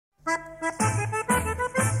Hello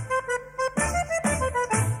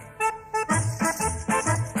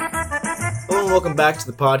and welcome back to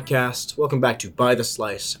the podcast. Welcome back to By the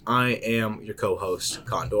Slice. I am your co-host,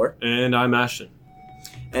 Condor. And I'm Ashton.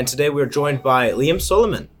 And today we're joined by Liam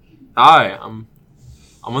Solomon. Hi, I'm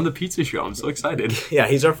on the pizza show. I'm so excited. Yeah,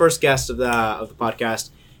 he's our first guest of the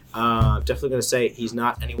podcast. Definitely going to say he's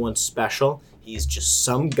not anyone special. He's just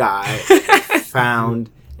some guy found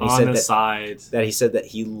and On the side. that he said that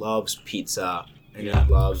he loves pizza and he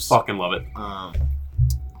loves Fucking love it.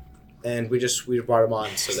 and we brought him on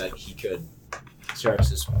so that he could share us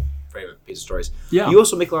his favorite pizza stories. Yeah. You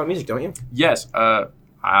also make a lot of music, don't you? Yes. About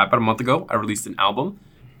a month ago, I released an album.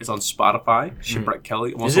 It's on Spotify. Shipwreck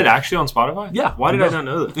Kelly. Is it actually on Spotify? Yeah. Why did I not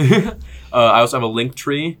know that? I also have a link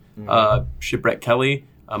tree. Shipwreck Kelly.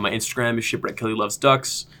 My Instagram is Shipwreck Kelly Loves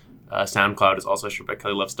Ducks. SoundCloud is also Shipwreck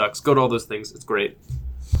Kelly Loves Ducks. Go to all those things. It's great.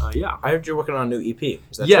 Yeah. I heard you're working on a new EP.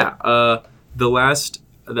 Is that true?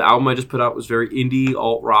 The album I just put out was very indie,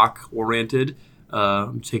 alt-rock oriented.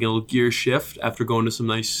 I'm taking a little gear shift after going to some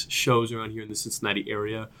nice shows around here in the Cincinnati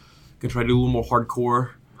area. Gonna try to do a little more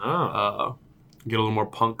hardcore. Get a little more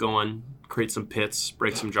punk going, create some pits,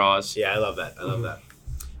 break some jaws. Yeah, I love that.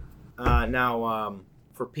 Now,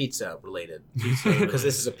 for pizza related, because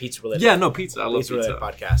this is a pizza related. Yeah, no, pizza. I love pizza. Related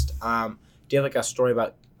podcast. Do you have like a story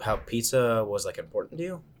about how pizza was like important to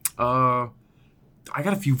you? I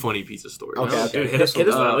got a few funny pizza stories. Okay. Dude, hit us with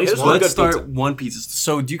at least one let's good start pizza. one pizza.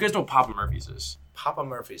 So, do you guys know what Papa Murphy's is? Papa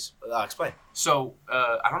Murphy's. Explain. So,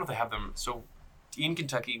 I don't know if they have them. So, in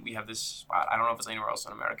Kentucky, we have this spot. I don't know if it's anywhere else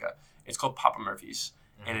in America. It's called Papa Murphy's,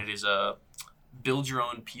 and it is a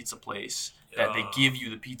build-your-own pizza place that they give you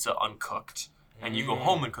the pizza uncooked, and you go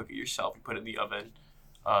home and cook it yourself. You put it in the oven.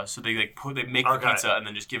 So they make the pizza and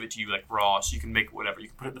then just give it to you like raw, so you can make whatever. You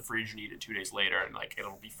can put it in the fridge and eat it 2 days later, and like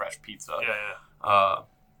it'll be fresh pizza.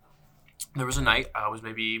 There was a night I was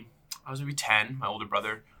maybe 10. My older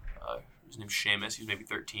brother, his name's Seamus. He was maybe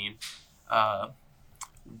 13.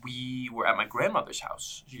 We were at my grandmother's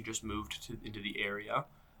house. She just moved into the area,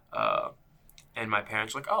 and my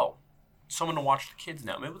parents were like, "Oh, someone to watch the kids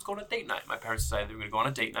now. Maybe let's go on a date night." My parents decided they were going to go on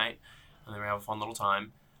a date night, and they were going to have a fun little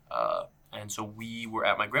time. And so we were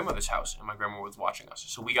at my grandmother's house, and my grandmother was watching us.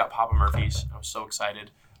 So we got Papa Murphy's. I was so excited.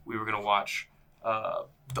 We were going to watch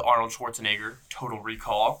the Arnold Schwarzenegger Total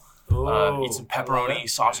Recall. Eat some pepperoni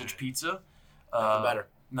sausage pizza.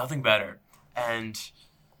 Nothing better. And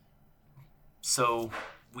so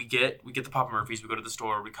we get the Papa Murphy's. We go to the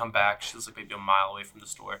store. We come back. She lives like maybe a mile away from the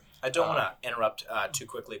store. I don't want to interrupt too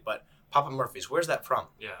quickly, but Papa Murphy's, where's that from?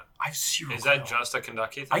 Yeah. I've zero Is that just a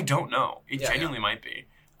Kentucky thing? I don't know. It genuinely might be.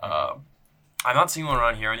 I'm not seeing one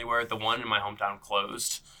around here anywhere. The one in my hometown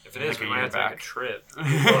closed. If it is, we might have to take a trip.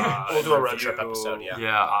 We'll do a road trip episode,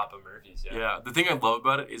 Yeah. Papa Murphy's, Yeah. The thing I love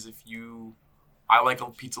about it is I like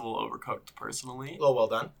a pizza a little overcooked, personally. A little well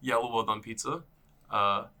done. Yeah, a little well done pizza.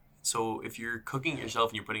 So if you're cooking it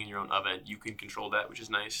yourself and you're putting it in your own oven, you can control that, which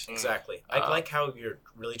is nice. Exactly. I like how you're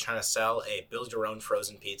really trying to sell a build-your-own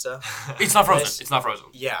frozen pizza. It's not frozen. It's not frozen.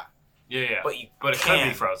 Yeah. Yeah. But it can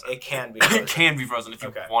be frozen. It can be frozen. It can be frozen if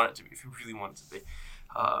you want it to be, if you really want it to be.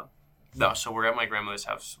 No, so we're at my grandmother's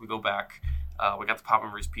house. We go back. We got the Papa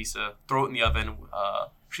Murphy's pizza. Throw it in the oven.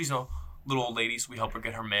 She's a little old lady, so we help her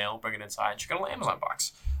get her mail, bring it inside. She got a little Amazon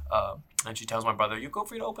box. And she tells my brother, "You go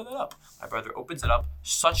for you to open it up." My brother opens it up,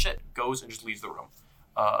 such it, goes and just leaves the room.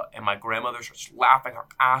 And my grandmother starts laughing her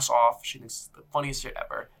ass off. She thinks it's the funniest shit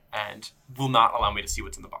ever. And will not allow me to see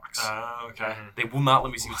what's in the box. Okay. They will not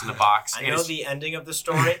let me see what's in the box. I know the ending of the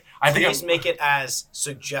story. Please make it as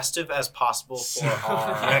suggestive as possible for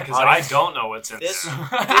our because I don't know what's in this.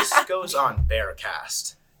 there. This goes on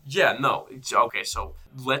Bearcast. Yeah, no. Okay, so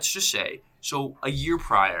let's just say, a year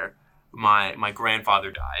prior, my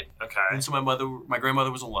grandfather died. Okay. And so my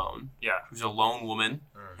grandmother was alone. Yeah. She was a lone woman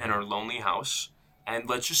in her lonely house. And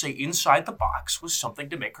let's just say inside the box was something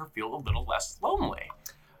to make her feel a little less lonely.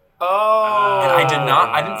 Oh. And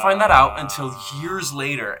I didn't find that out until years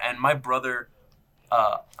later. And my brother,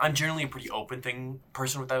 I'm generally a pretty open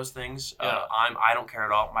person with those things. I don't care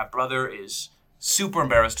at all. My brother is super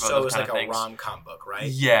embarrassed about those kind of things. So it was like a rom-com book, right?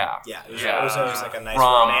 Yeah. Yeah. It was always like a nice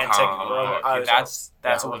romantic book.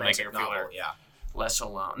 That's what would make her feel less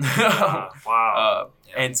alone. Wow.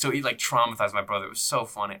 And so he like traumatized my brother. It was so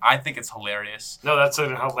funny. I think it's hilarious. No, that's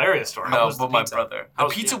a hilarious story. No, but my brother. The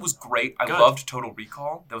pizza was great. I loved Total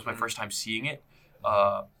Recall. That was my first time seeing it.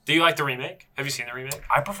 Do you like the remake? Have you seen the remake?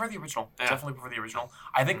 I prefer the original. Yeah. Definitely prefer the original.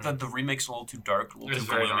 I think that the remake's a little too dark, a little too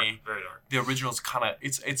gloomy. Very dark. The original's kind of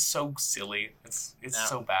it's so silly. It's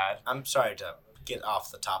so bad. I'm sorry to get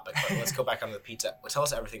off the topic, but let's go back on the pizza. Well, tell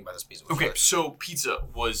us everything about this pizza. Okay, so pizza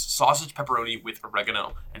was sausage, pepperoni with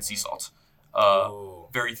oregano and sea salt.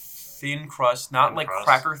 Very thin crust, not like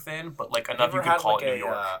cracker thin, but like enough you could call it New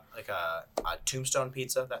York. Like a tombstone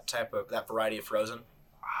pizza, that variety of frozen.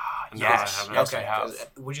 Yes. Okay.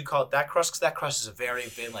 Would you call it that crust? Because that crust is very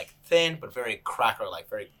thin, but very cracker-like,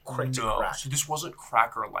 very quick to crack. So this wasn't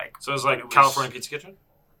cracker-like. So it was like California Pizza Kitchen?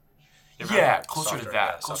 Yeah, closer to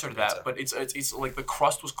that. But it's like the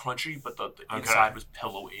crust was crunchy, but the inside was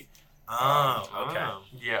pillowy. Oh, okay.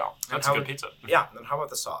 Yeah. That's a good pizza. Yeah, then how about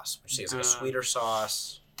the sauce? Would you say it's like a sweeter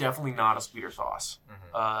sauce? Definitely not a sweeter sauce.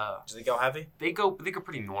 Mm-hmm. Do they go heavy? They go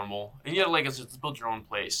pretty normal. And you gotta it's build your own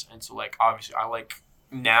place. And so obviously I like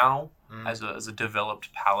now as a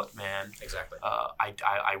developed palate man. Exactly. I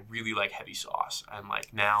really like heavy sauce. And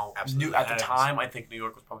now at the time I think New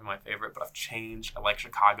York was probably my favorite, but I've changed. I like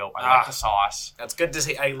Chicago. I like the sauce. That's good to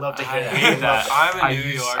see. I love to hear that. I hate that. I'm a New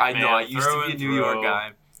York man. I know. I used to be a New York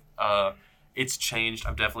guy. It's changed.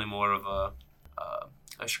 I'm definitely more of a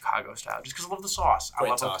Chicago style, just because I love the sauce. I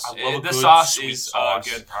love the sauce is a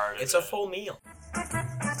good part of it. It's a full meal.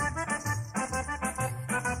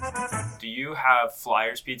 Do you have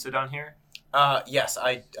Flyers Pizza down here? Yes,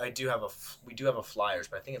 I do have we do have a Flyers,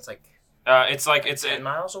 but I think it's it's 10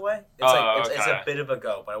 miles away. It's a bit of a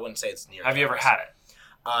go, but I wouldn't say it's near. Have you ever had it?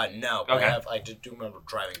 No, but I do remember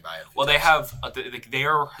driving by it. Well, they have. They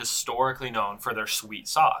are historically known for their sweet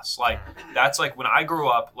sauce. That's when I grew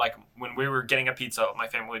up. When we were getting a pizza, my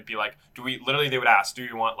family would be like, they would ask, "Do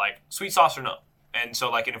you want sweet sauce or no?" And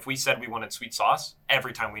so and if we said we wanted sweet sauce,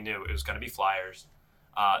 every time we knew it was going to be Flyers.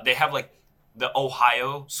 They have the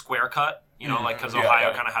Ohio square cut, because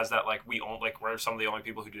Ohio kind of has that we're some of the only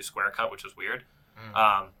people who do square cut, which is weird.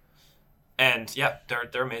 And yeah,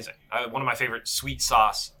 they're amazing. One of my favorite sweet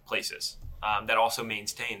sauce places that also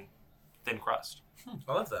maintain thin crust.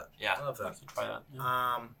 I love that. Yeah, I love that. Try that. Yeah.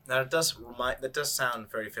 Now that does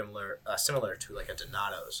sound very similar to a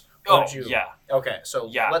Donato's. Yeah. Okay, so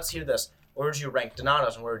let's hear this. Where would you rank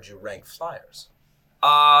Donato's and where would you rank Flyers?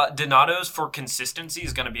 Donato's for consistency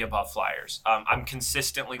is going to be above Flyers. I'm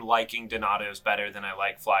consistently liking Donato's better than I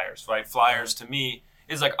like Flyers. Right? Flyers to me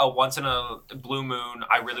is a once in a blue moon.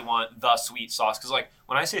 I really want the sweet sauce because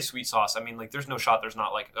when I say sweet sauce, I mean there's no shot. There's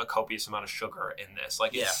not a copious amount of sugar in this.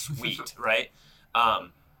 It's sweet, right?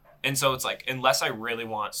 And so it's unless I really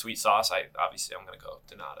want sweet sauce, I'm gonna go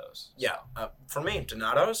Donato's. Yeah, for me,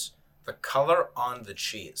 Donato's, the color on the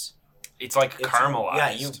cheese. It's caramelized.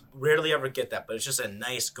 Yeah, you rarely ever get that, but it's just a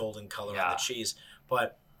nice golden color on the cheese.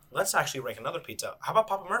 But let's actually rank another pizza. How about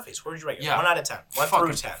Papa Murphy's? Where would you rank it? 1 out of 10. 1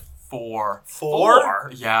 through 10. 4.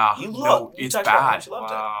 4? Yeah. It's bad.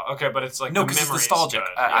 Wow. Okay, but it's no, because it's nostalgic.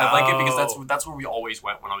 I like it because that's where we always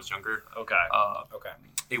went when I was younger. Okay. Okay.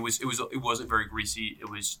 It wasn't very greasy.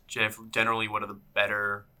 It was generally one of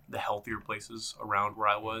the healthier places around where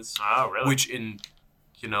I was. Oh, really? Which in,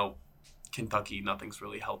 Kentucky, nothing's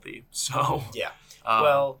really healthy. So yeah.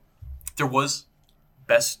 There was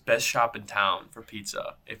best shop in town for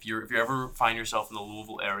pizza. If you ever find yourself in the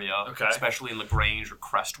Louisville area, especially in LaGrange or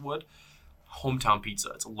Crestwood, Hometown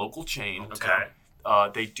Pizza. It's a local chain. Okay.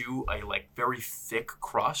 They do a very thick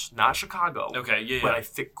crust, not Chicago. Okay, yeah. But a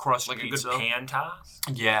thick crust pizza. A good pan toss?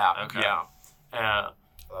 Yeah. Okay. Yeah. I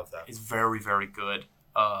love that. It's very, very good.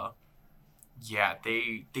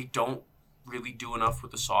 They don't really do enough with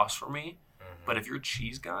the sauce for me. Mm-hmm. But if you're a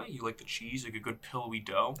cheese guy, you like the cheese, a good pillowy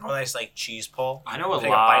dough. Oh, nice cheese pull. I know a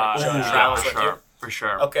lot. For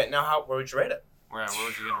sure. Okay, now where would you rate it? Where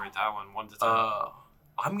would you rate that one? 1 to 10?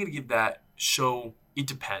 I'm gonna give that. So it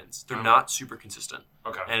depends. They're not super consistent.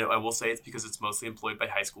 Okay. And I will say it's because it's mostly employed by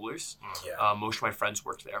high schoolers. Yeah. Most of my friends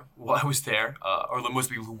worked there. While I was there, or most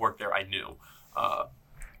people who worked there I knew.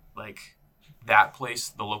 That place,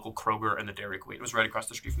 the local Kroger and the Dairy Queen. It was right across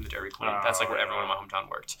the street from the Dairy Queen. That's where everyone in my hometown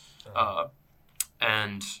worked.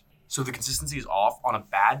 And so the consistency is off. On a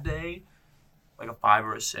bad day, a 5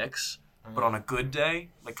 or a 6. But on a good day,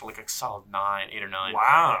 like a solid 9, 8 or 9.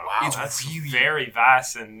 Wow. It's that's really very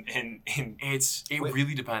vast and it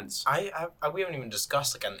really depends. We haven't even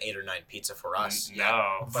discussed an 8 or 9 pizza for us.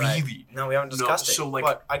 No. Really? No, we haven't discussed it. So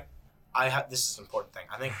but I have this is an important thing.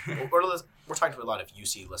 I think we're talking to a lot of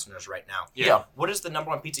UC listeners right now. Yeah. What is the number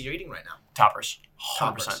one pizza you're eating right now? Toppers. 100%.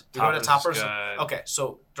 Toppers. You go to Toppers? is good. Okay,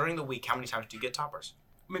 so during the week, how many times do you get Toppers?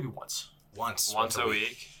 Maybe once. Once a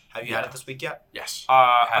week. Have you had it this week yet? Yes.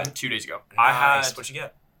 I had it 2 days ago. Nice. What'd you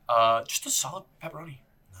get? Just a solid pepperoni.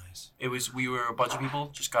 Nice. We were a bunch of people,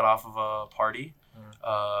 just got off of a party.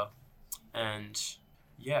 And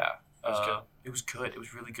yeah. It was good. It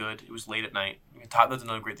was really good. It was late at night. That's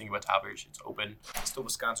another great thing about Toppers. It's open. It's the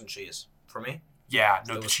Wisconsin cheese. For me, Yeah,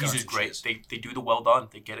 no, The the cheese is Wisconsin great. cheese. They do the well done.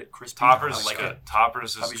 They get it crispy. Toppers I is like good. it.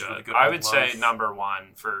 Toppers is Toppers is good. really good. I I would say love- number one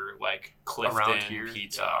for like Around Clifton here,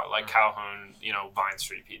 pizza, yeah. like Calhoun, Vine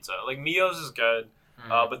Street pizza. Like Mio's is good,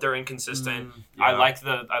 but they're inconsistent. Yeah. I like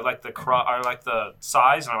the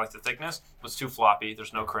size and I like the thickness. It's too floppy.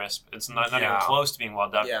 There's no crisp. It's not even Yeah. close to being well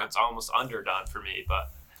done. Yeah. It's almost underdone for me,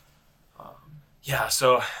 but. Yeah,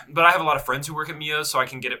 but I have a lot of friends who work at Mio's, so I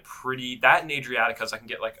can get it that and Adriatica's, I can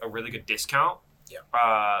get like a really good discount.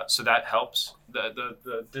 Yeah. So that helps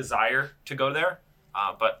the desire to go there.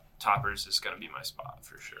 But Toppers is going to be my spot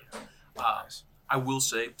for sure. I will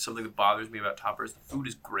say something that bothers me about Toppers. The food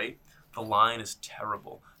is great. The line is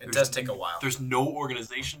terrible. It does take a while. There's no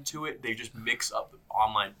organization to it. They just mix up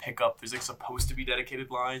online pickup. There's like supposed to be dedicated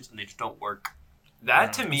lines, and they just don't work.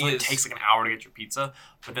 That to me So it is takes like an hour to get your pizza,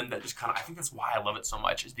 but then that just kind of, I think that's why I love it so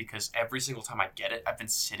much, is because every single time I get it, I've been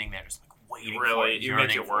sitting there just like waiting for really it, you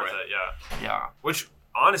make yearning it for worth it. Yeah. Yeah. Which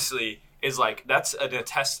honestly is like that's a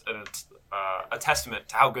testament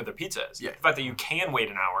to how good the pizza is. Yeah. The fact that you can wait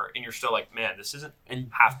an hour and you're still like, man, this isn't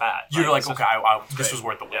And half bad. you're like, this is- okay, this great. was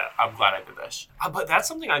worth the wait. Yeah. I'm glad I did this. But that's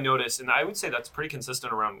something I noticed, and I would say that's pretty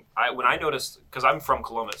consistent around. When I noticed, because I'm from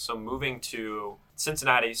Columbus, so moving to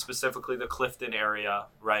Cincinnati, specifically the Clifton area,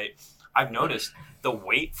 right? I've noticed the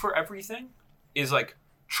wait for everything is like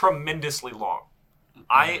tremendously long.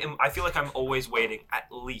 I feel like I'm always waiting at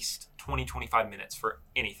least 20, 25 minutes for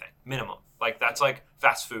anything, minimum. Like that's like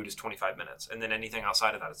fast food is 25 minutes, and then anything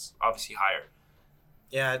outside of that is obviously higher.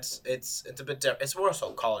 Yeah, it's a bit different. It's more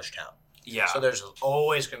so college town. Yeah. So there's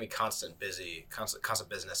always going to be constant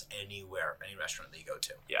business anywhere, any restaurant that you go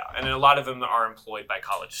to. Yeah, and a lot of them are employed by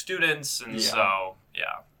college students, and Yeah. so yeah,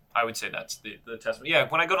 I would say that's the testament. Yeah,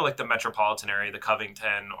 when I go to like the metropolitan area, the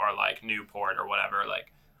Covington or like Newport or whatever,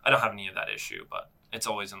 like I don't have any of that issue, but it's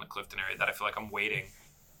always in the Clifton area that I feel like I'm waiting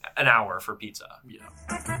an hour for pizza. Yeah.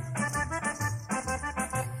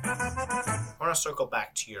 I want to circle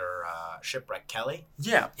back to your shipwreck, Kelly.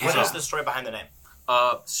 Yeah. What Yeah. is the story behind the name?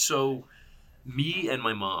 So me and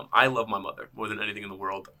my mom, I love my mother more than anything in the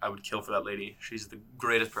world. I would kill for that lady. She's the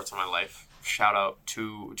greatest person in my life. Shout out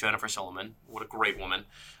to Jennifer Silliman. What a great woman.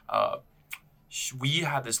 We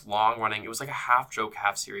had this long running, it was like a half joke,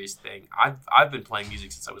 half serious thing. I've been playing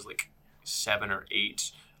music since I was like 7 or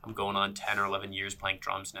 8. I'm going on 10 or 11 years playing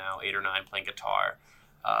drums now, 8 or 9 playing guitar.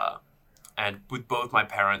 And with both my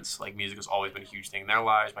parents, like music has always been a huge thing in their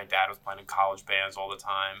lives. My dad was playing in college bands all the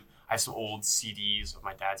time. I have some old CDs of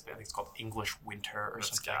my dad's band. I think it's called English Winter or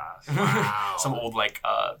something. Wow. Some old like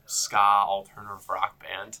ska alternative rock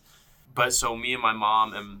band. But so me and my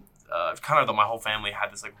mom and my whole family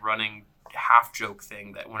had this like running half joke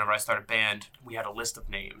thing that whenever I started a band, we had a list of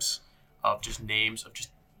names of just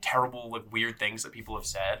terrible like weird things that people have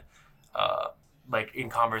said. Like in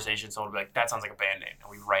conversation, someone would be like, "That sounds like a band name," and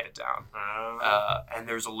we write it down. And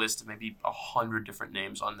there's a list of maybe 100 different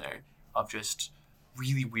names on there of just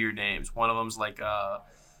really weird names. One of them's like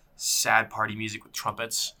sad party music with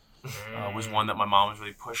trumpets. Was one that my mom was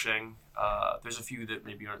really pushing. There's a few that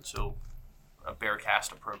maybe aren't so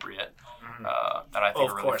Bearcast appropriate that I think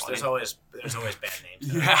of are really course, funny. there's always band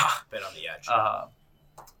names. That Yeah. are a bit on the edge.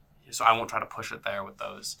 So I won't try to push it there with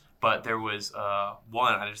those. But there was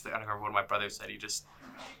one, I don't remember what my brother said. He just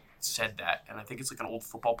said that. And I think it's like an old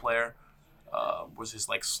football player was his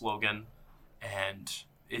like slogan. And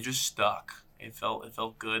it just stuck. It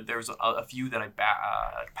felt good. There was a few that I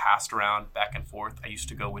passed around back and forth. I used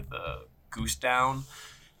to go with Goose Down.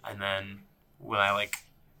 And then when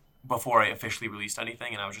before I officially released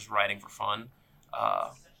anything and I was just writing for fun.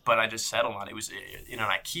 But I just settled on it. It was in an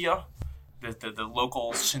IKEA. The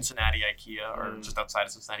local Cincinnati IKEA, or just outside of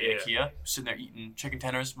Cincinnati IKEA, sitting there eating chicken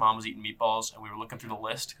tenders. Mom was eating meatballs, and we were looking through the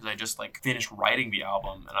list because I just like finished writing the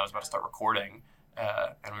album and I was about to start recording,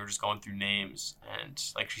 and we were just going through names, and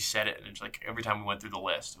like she said it, and it's like every time we went through the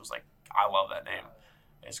list, it was like, I love that name,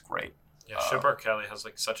 it's great. Yeah, Shipwreck Kelly has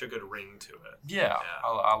like such a good ring to it. Yeah.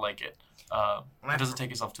 I like it. It doesn't take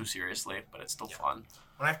itself too seriously, but it's still fun.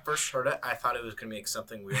 When I first heard it, I thought it was going to be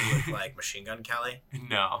something weird with like Machine Gun Kelly.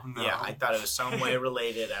 No. Yeah, I thought it was some way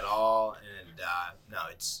related at all, and no,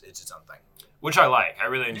 it's its own thing. Which I like. I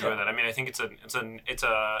really enjoy that. I mean, I think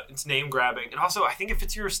it's name grabbing, and also I think it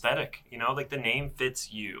fits your aesthetic. You know, like the name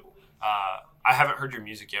fits you. I haven't heard your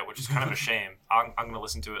music yet, which is kind of a shame. I'm going to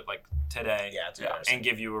listen to it like today. Yeah, it's embarrassing. and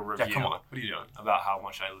give you a review. Yeah, come on. What are you doing? About how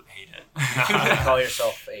much I hate it. You call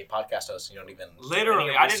yourself a podcast host and you don't even Literally,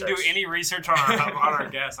 any I didn't do research. any research on our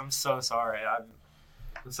guests. I'm so sorry.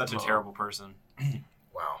 I'm such a terrible person.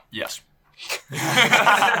 Wow. Yes.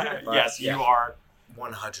 Yes, yeah. you are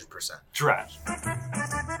 100%. trash.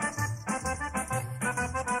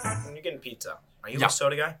 When you get pizza. Are you Yeah. a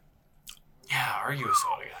soda guy? Yeah, are you a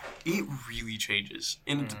soda guy? It really changes,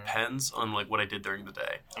 and it depends on like what I did during the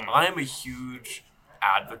day. Mm. I am a huge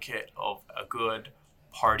advocate of a good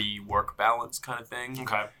party work balance kind of thing.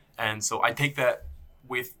 Okay. And so I take that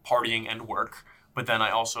with partying and work, but then I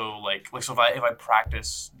also like so if I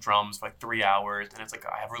practice drums for like 3 hours, and it's like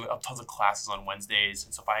I have really tons of classes on Wednesdays,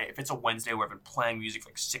 and so if it's a Wednesday where I've been playing music for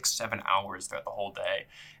like 6-7 hours throughout the whole day,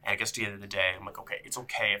 and it gets to the end of the day, I'm like, okay, it's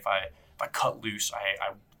okay if I cut loose,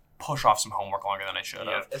 I push off some homework longer than I should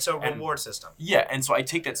have. It's a reward system. Yeah, and so I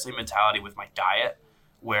take that same mentality with my diet,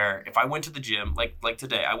 where if I went to the gym, like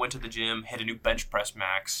today, I went to the gym, hit a new bench press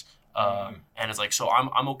max, and it's like, so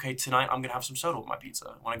I'm okay tonight. I'm gonna have some soda with my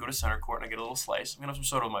pizza. When I go to center court and I get a little slice, I'm gonna have some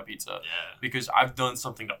soda with my pizza. Yeah. Because I've done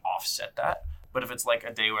something to offset that. But if it's like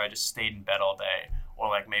a day where I just stayed in bed all day, or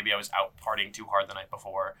like maybe I was out partying too hard the night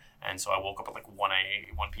before, and so I woke up at like 1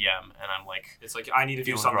 p.m. and I'm like, It's like I need to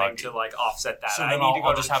do Feeling something groggy. to like offset that. so I then need to go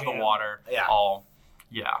I'll to just the have the gym. water.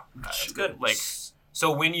 Yeah. That's good. Like,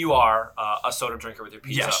 So when you are a soda drinker with your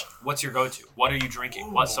pizza, Yes. what's your go-to? What are you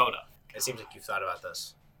drinking? What soda? It seems like you've thought about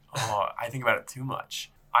this. I think about it too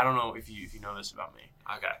much. I don't know if you know this about me.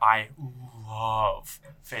 Okay. I love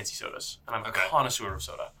fancy sodas, and I'm Okay. a connoisseur of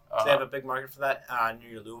soda. Do they have a big market for that near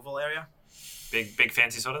your Louisville area? Big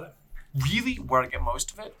fancy soda there? Really, where I get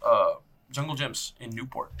most of it, Jungle Gyms in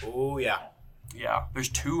Newport. Oh, yeah. Yeah, there's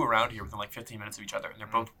 2 around here within like 15 minutes of each other, and they're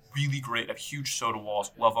both really great. Have huge soda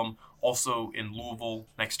walls. Love them. Also in Louisville,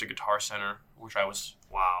 next to Guitar Center, which I was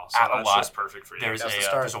Wow. So At a that's lot. just perfect for you. there's That's the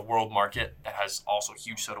start. there's a World Market that has also a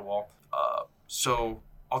huge soda wall. So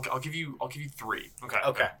I'll give you 3.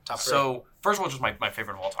 Okay. Top 3. So first of all, just my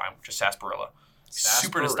favorite of all time, which is Sarsaparilla.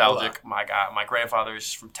 Super Sarsaparilla. nostalgic. My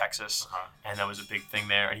grandfather's from Texas, Uh-huh. and that was a big thing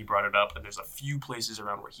there. And he brought it up. And there's a few places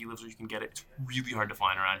around where he lives where you can get it. It's really hard to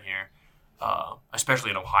find around here, especially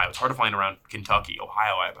in Ohio. It's hard to find around Kentucky.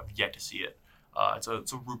 Ohio, I've yet to see it. It's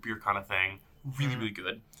a root beer kind of thing. Really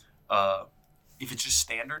good. If it's just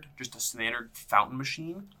a standard fountain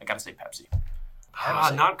machine, I gotta say Pepsi.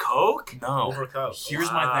 Pepsi. Not Coke? No. Over Coke.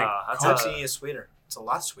 Here's my thing. Wow, that's Pepsi is sweeter. It's a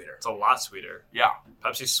lot sweeter. It's a lot sweeter. Yeah.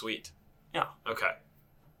 Pepsi's sweet. Yeah. Okay.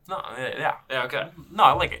 No. Yeah. Yeah, okay. No,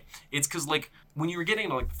 I like it. It's because like when you were getting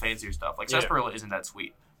into like the fancier stuff, like Yeah. sarsaparilla isn't that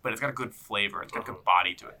sweet, but it's got a good flavor. It's got a good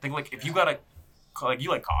body to it. Think like if you got you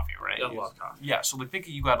like coffee, right? I love coffee. Yeah. So like think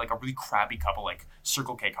you got like a really crappy cup of like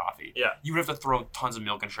Circle K coffee. Yeah. You would have to throw tons of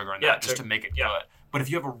milk and sugar in Yeah, that just to make it yeah. good. But if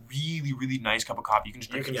you have a really really nice cup of coffee, you can just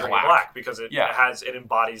You drink can it drink black. black because it Yeah. it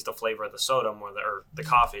embodies the flavor of the soda more than or the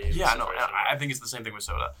coffee. in Yeah. this No. situation. I think it's the same thing with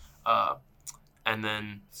soda. And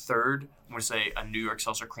then third, I'm gonna say a New York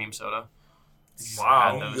Seltzer cream soda. Wow.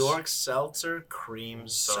 Had New those. York Seltzer Cream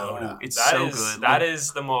Soda. It's That so is- good. That Like-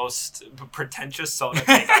 is the most pretentious soda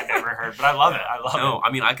thing I've ever heard, but I love it. I love No, it. I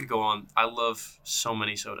mean I could go on. I love so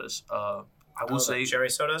many sodas. I will say cherry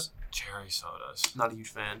sodas. Cherry sodas. not a huge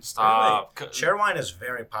fan. Stop. Cherry wine is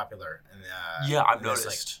very popular in the Yeah, I've in this,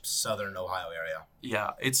 noticed. southern Ohio area.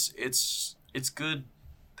 Yeah, it's good.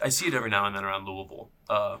 I see it every now and then around Louisville.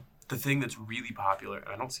 The thing that's really popular, and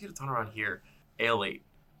I don't see it a ton around here, Ale 8.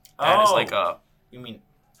 That is like You mean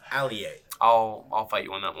Alliate? I'll fight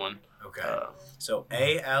you on that one. Okay. So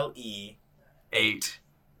ALE. 8.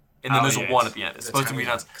 And then there's a Ale 8. 1 at the end. It's supposed to be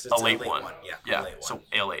not Because a it's late one. Yeah. Yeah. A late So one.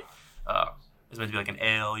 Ale 8. It's meant to be like an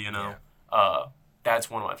ale, you know. That's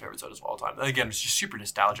one of my favorite sodas of all time. Again, it's just super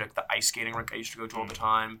nostalgic. The ice skating rink I used to go to all the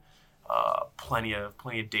time. Plenty of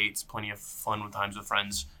dates, plenty of fun with times with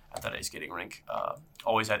friends at that ice skating rink.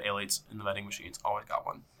 Always had Ale 8s in the vending machines. Always got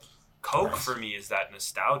one. Coke for me is that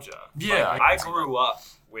nostalgia. Yeah, Like, I grew up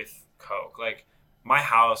with Coke. Like my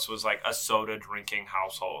house was like a soda drinking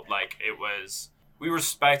household. Like it was, we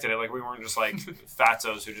respected it. Like we weren't just like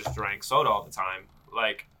fatzos who just drank soda all the time.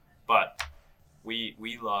 Like, but we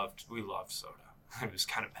loved soda. It was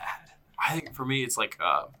kind of bad. I think for me, it's like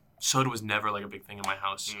soda was never like a big thing in my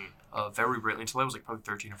house. Very rarely until I was like probably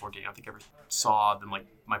 13 or 14. I don't think I ever saw them like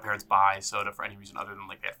my parents buy soda for any reason other than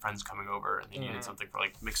like they had friends coming over and they needed something for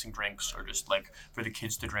like mixing drinks or just like for the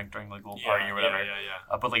kids to drink during like a little party or whatever.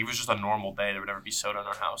 Yeah. But like if it was just a normal day, there would never be soda in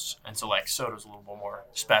our house, and so like soda was a little bit more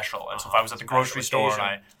special. And so if I was at the grocery store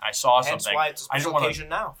and I saw Hence something, why it's a I didn't special want occasion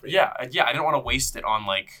now. For you. yeah, I didn't want to waste it on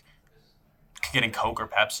like getting Coke or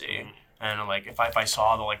Pepsi. And like if I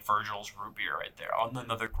saw the like Virgil's root beer right there,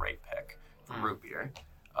 another great pick for root beer.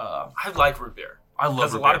 I like root beer. I love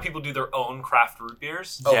Because root a lot beer. of people do their own craft root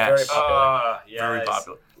beers. Oh, very Yes. popular. Very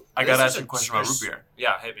popular. I This gotta is ask you a a question about root twist. beer.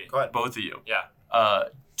 Yeah, hit me. Go ahead. Both of you. Yeah.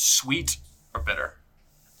 Sweet or bitter?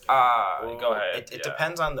 Go ahead. It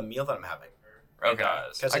depends on the meal that I'm having. Okay.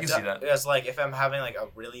 does. Because I can see that. Because like if I'm having like a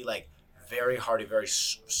really like very hearty, very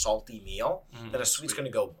salty meal, then a sweet's going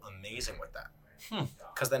to go amazing with that.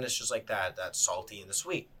 Because then it's just like that salty and the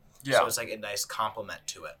sweet. Yeah. So it's like a nice complement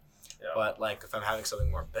to it. Yeah. But like if I'm having something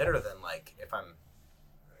more bitter, then like if I'm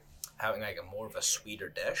having like a more of a sweeter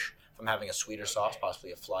dish, if I'm having a sweeter sauce,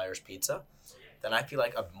 possibly a Flyers pizza, then I feel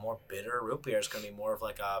like a more bitter root beer is going to be more of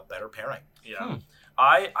like a better pairing. Yeah.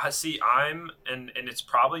 I see. And it's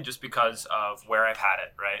probably just because of where I've had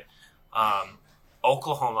it, right?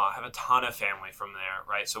 Oklahoma, I have a ton of family from there,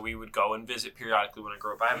 right? So we would go and visit periodically when I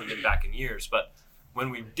grew up. I haven't been back in years, but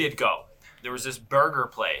when we did go, there was this burger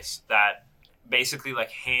place that basically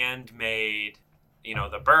like handmade, you know,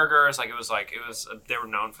 the burgers. Like it was they were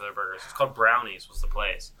known for their burgers. It's called Brownies was the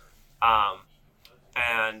place.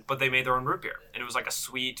 But they made their own root beer, and it was like a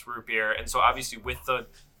sweet root beer. And so obviously with the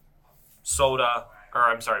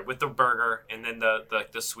with the burger and then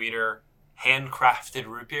the sweeter handcrafted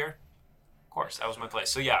root beer, of course, that was my place.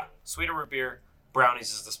 So yeah, sweeter root beer,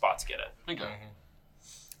 Brownies is the spot to get it. Okay.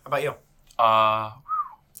 How about you?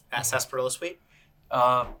 Sarsaparilla sweet?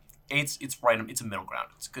 It's right. It's a middle ground.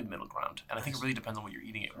 It's a good middle ground, and I think it really depends on what you're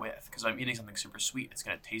eating it with. Because if I'm eating something super sweet, it's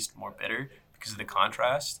gonna taste more bitter because of the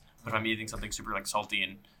contrast. But if I'm eating something super like salty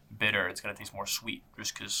and bitter, it's gonna taste more sweet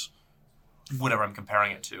just because whatever I'm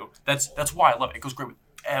comparing it to. That's why I love it. It goes great with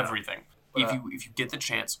everything. But, if you get the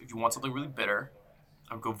chance, if you want something really bitter,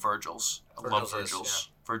 I would go Virgil's. I love Virgil's.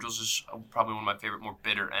 Virgil's is probably one of my favorite more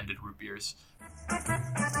bitter-ended root beers.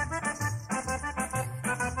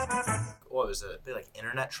 What was it? A big like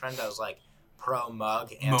internet trend that was like pro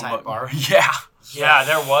mug, anti bark. Yeah,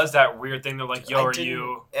 there was that weird thing. They're like, "Yo, are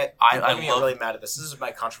you?" I'm gonna get really mad at this. This is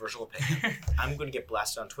my controversial opinion. I'm gonna get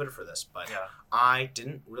blasted on Twitter for this, but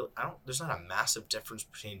there's not a massive difference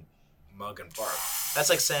between mug and bark. That's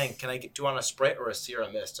like saying, do you want a Sprite or a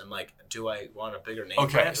Sierra Mist? I'm like, do I want a bigger name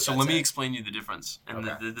Okay, brand? so let me explain you the difference. And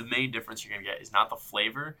Okay. the main difference you're going to get is not the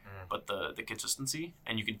flavor, but the consistency.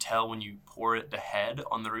 And you can tell when you pour it, the head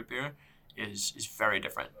on the root beer is very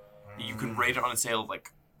different. You can rate it on a scale of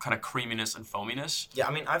like kind of creaminess and foaminess. Yeah,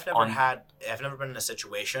 I mean, I've never been in a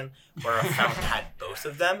situation where I had both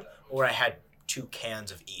of them, or I had 2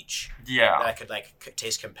 cans of each. Yeah. That I could like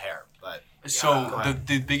taste compare. But so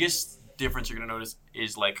the biggest difference you're going to notice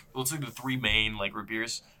is like, let's say the 3 main like root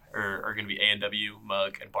beers are going to be A&W,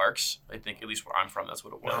 Mug, and Barks. I think at least where I'm from, that's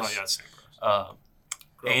what it was. Oh, yeah,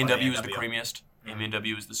 same. A&W is the creamiest.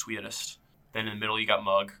 A&W is the sweetest. Then in the middle you got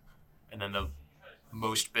Mug, and then the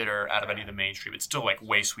most bitter out of any of the mainstream. It's still like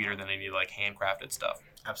way sweeter than any like handcrafted stuff.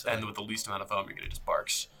 Absolutely. And with the least amount of foam, you're gonna just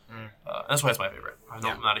Barks. That's why it's my favorite. I'm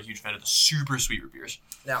not a huge fan of the super sweet root beers.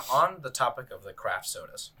 Now, on the topic of the craft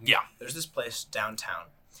sodas, Yeah. there's this place downtown.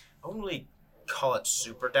 I wouldn't really call it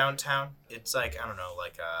super downtown. It's like, I don't know,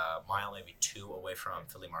 like a mile, maybe 2 away from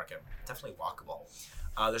Philly Market. Definitely walkable.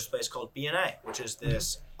 There's a place called B&A, which is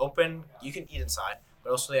this open, you can eat inside,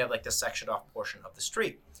 but also they have like this sectioned off portion of the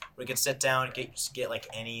street where you can sit down and get like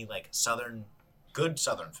any like good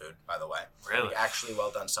southern food, by the way. Really? Like actually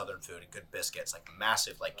well done southern food and good biscuits, like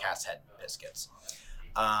massive like cat's head biscuits.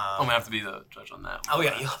 I'm gonna have to be the judge on that. Oh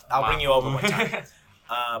yeah, I'll bring you over one time.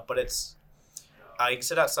 But it's you can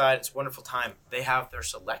sit outside. It's a wonderful time. They have their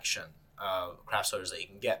selection of craft sodas that you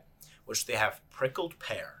can get, which they have prickled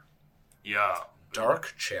pear, Yeah.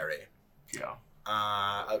 dark cherry, Yeah.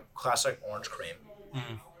 a classic orange cream,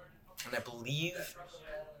 Mm. and I believe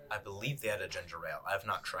they had a ginger ale. I have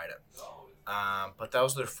not tried it, but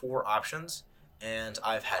those are their 4 options, and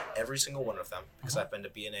I've had every single one of them because I've been to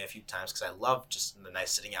B&A a few times because I love just the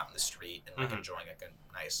nice sitting out in the street and like enjoying like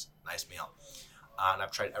a nice meal. And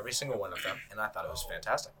I've tried every single one of them, and I thought it was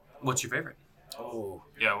fantastic. What's your favorite? Oh,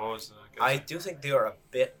 Yeah, what was the... I do think they are a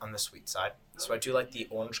bit on the sweet side. So I do like the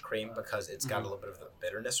orange cream because it's got a little bit of the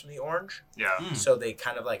bitterness from the orange. Yeah. So they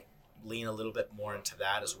kind of like lean a little bit more into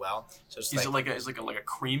that as well. So it's Is it like a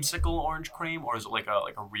creamsicle orange cream, or is it like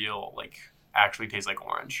a real like actually tastes like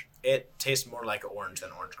orange? it tastes more like orange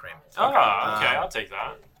than orange cream. Oh, okay, I'll take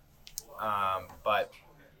that. But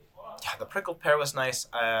yeah, the prickled pear was nice.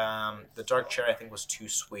 The dark cherry I think was too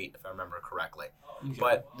sweet if I remember correctly. Okay.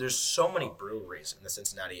 But there's so many breweries in the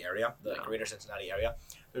Cincinnati area, the greater Cincinnati area.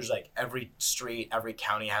 There's like every street, every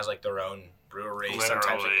county has like their own brewery. Sometimes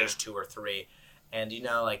like, Literally. there's 2 or 3. And you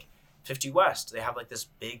know, like 50 West, they have like this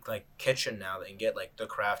big like kitchen now that you can get like the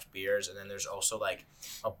craft beers, and then there's also like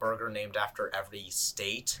a burger named after every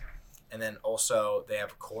state. And then also they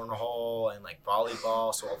have cornhole and like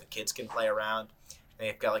volleyball so all the kids can play around. And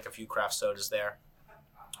they've got like a few craft sodas there.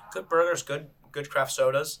 Good burgers, good craft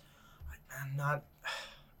sodas.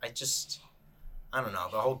 I don't know.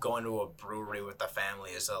 The whole going to a brewery with the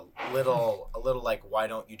family is a little like, why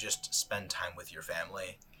don't you just spend time with your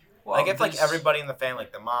family? Well, Like if like everybody in the family,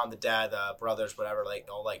 like the mom, the dad, the brothers, whatever, like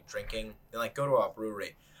all like drinking, then like go to a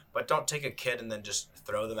brewery, but don't take a kid and then just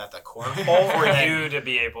throw them at the cornhole for and you to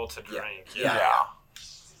be able to drink. Yeah.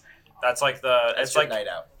 That's like That's it's your like night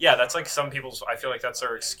out. yeah, that's like some people's. I feel like that's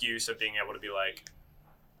their excuse of being able to be like,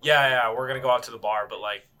 yeah, we're gonna go out to the bar, but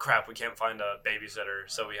like crap, we can't find a babysitter,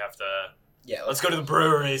 so we have to. Yeah, Let's go to the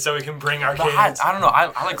brewery so we can bring our But kids. I don't know. I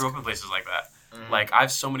like grew up in places like that. Mhm. Like I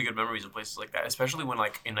have so many good memories of places like that, especially when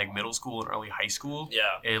like in like middle school and early high school. Yeah.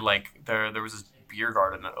 It like there was this beer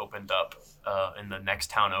garden that opened up in the next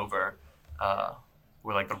town over,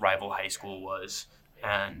 where like the rival high school was,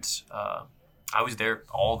 and I was there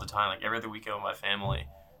all the time, like every other weekend with my family.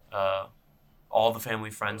 All the family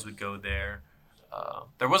friends would go there.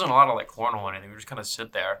 There wasn't a lot of like cornhole or anything. We would just kind of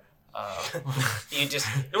sit there. You just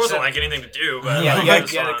It wasn't like anything to do, but yeah, like, you it had,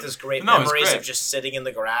 was you had fun. like, this great No, it was memories great. of just sitting in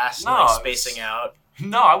the grass, No, and, like, it was- spacing out.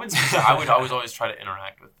 No, I wouldn't. I would always try to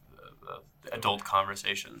interact with the adult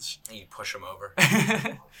conversations. And you push them over, Try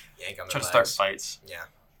yank on their to legs. start fights. Yeah.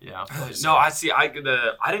 Yeah. No, I see. I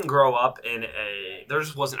didn't grow up in a. There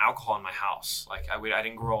just wasn't alcohol in my house. Like I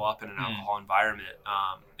didn't grow up in an alcohol environment.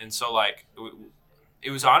 And so like it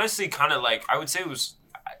was honestly kind of like I would say it was.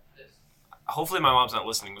 Hopefully my mom's not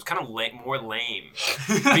listening. It was kind of more lame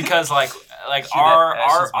because like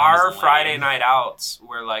our Friday night outs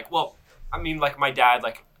were like, well, I mean like my dad,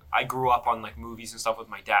 like I grew up on like movies and stuff with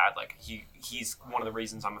my dad. Like he's one of the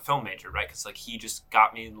reasons I'm a film major, right? Because like he just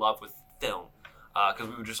got me in love with film. Because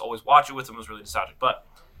we would just always watch it with him. It was really nostalgic. But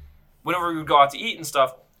whenever we would go out to eat and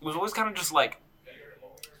stuff, it was always kind of just like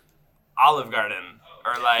Olive Garden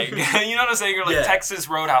or like, you know what I'm saying? Or like Yeah. Texas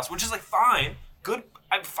Roadhouse, which is like fine,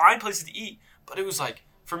 fine places to eat. But it was like,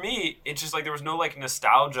 for me, it's just like there was no like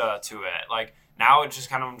nostalgia to it. Like now it's just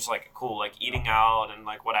kind of just like cool, like eating out and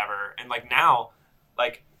like whatever. And like now,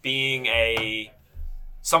 like being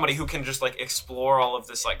somebody who can just like explore all of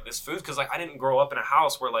this like this food. Because like I didn't grow up in a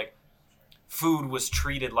house where like food was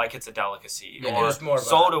treated like it's a delicacy, Yeah, or it was more of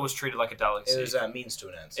soda was treated like a delicacy. It was means to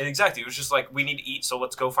an end. Exactly. It was just like we need to eat, so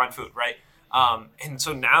let's go find food, right? And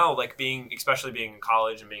so now, like especially being in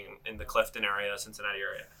college and being in the Clifton area, Cincinnati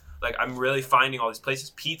area, like I'm really finding all these places,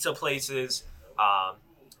 pizza places,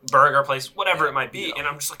 burger places, whatever it might be, and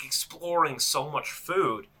I'm just like exploring so much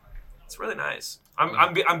food. It's really nice.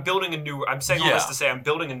 I'm building a new. I'm saying all this to say I'm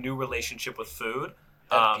building a new relationship with food.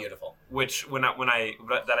 That's beautiful. Which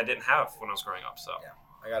that I didn't have when I was growing up. So Yeah.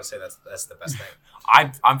 I gotta say that's the best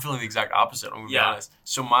thing. I'm feeling the exact opposite. I'm gonna be honest.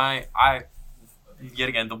 So yet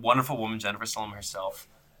again, the wonderful woman Jennifer Solomon herself,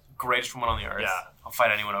 greatest woman on the earth. Yeah. I'll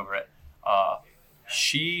fight anyone over it.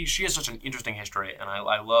 She has such an interesting history, and I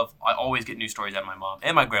always get new stories out of my mom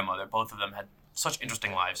and my grandmother. Both of them had such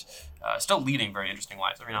interesting lives, still leading very interesting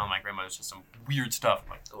lives. Every now and then my grandmother says some weird stuff. I'm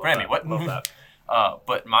like, Grammy, what? Love that.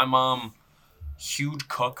 But my mom, huge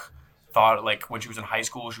cook, thought like when she was in high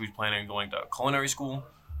school she was planning on going to culinary school.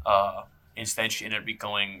 Instead, she ended up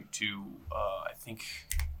going to I think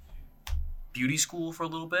beauty school for a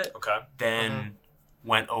little bit. Okay. Then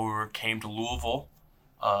came to Louisville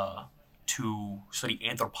to study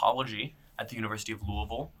anthropology at the University of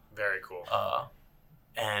Louisville. Very cool.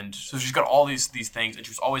 And so she's got all these things, and she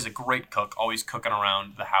was always a great cook, always cooking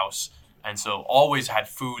around the house. And so always had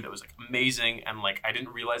food that was like amazing, and like I didn't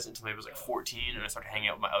realize it until maybe I was like 14, and I started hanging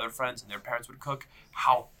out with my other friends, and their parents would cook.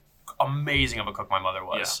 How amazing of a cook my mother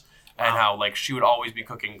was, and how like she would always be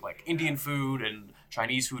cooking like Indian food and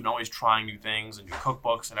Chinese food, and always trying new things and new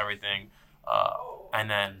cookbooks and everything. And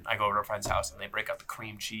then I go over to a friend's house, and they break out the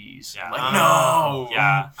cream cheese. Yeah. I'm like, no.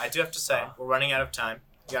 Yeah. I do have to say we're running out of time.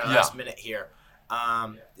 We got a last minute here.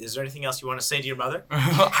 Is there anything else you want to say to your mother?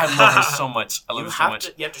 I love her so much. I love her so much.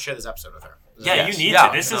 You have to share this episode with her. Yeah, Yes. you need Yeah,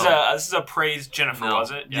 to. This is a praise Jennifer, No.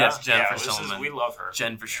 was it? Yes, Jennifer this Solomon. we love her.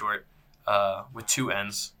 Jen for short, with 2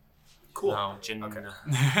 N's. Cool. No. Jen Okay.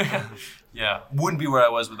 Yeah, wouldn't be where I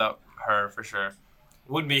was without her for sure.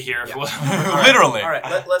 wouldn't be here if it Yeah. wasn't. Literally. All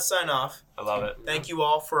right, let's sign off. I love it. Thank you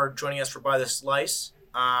all for joining us for By the Slice.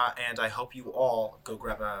 And I hope you all go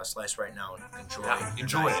grab a slice right now and enjoy. Yeah, your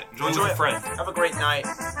enjoy night. it. Enjoy it with a friend. Have a great night.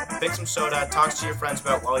 Pick some soda. Talk to your friends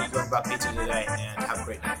about while you go about pizza today, and have a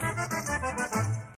great night.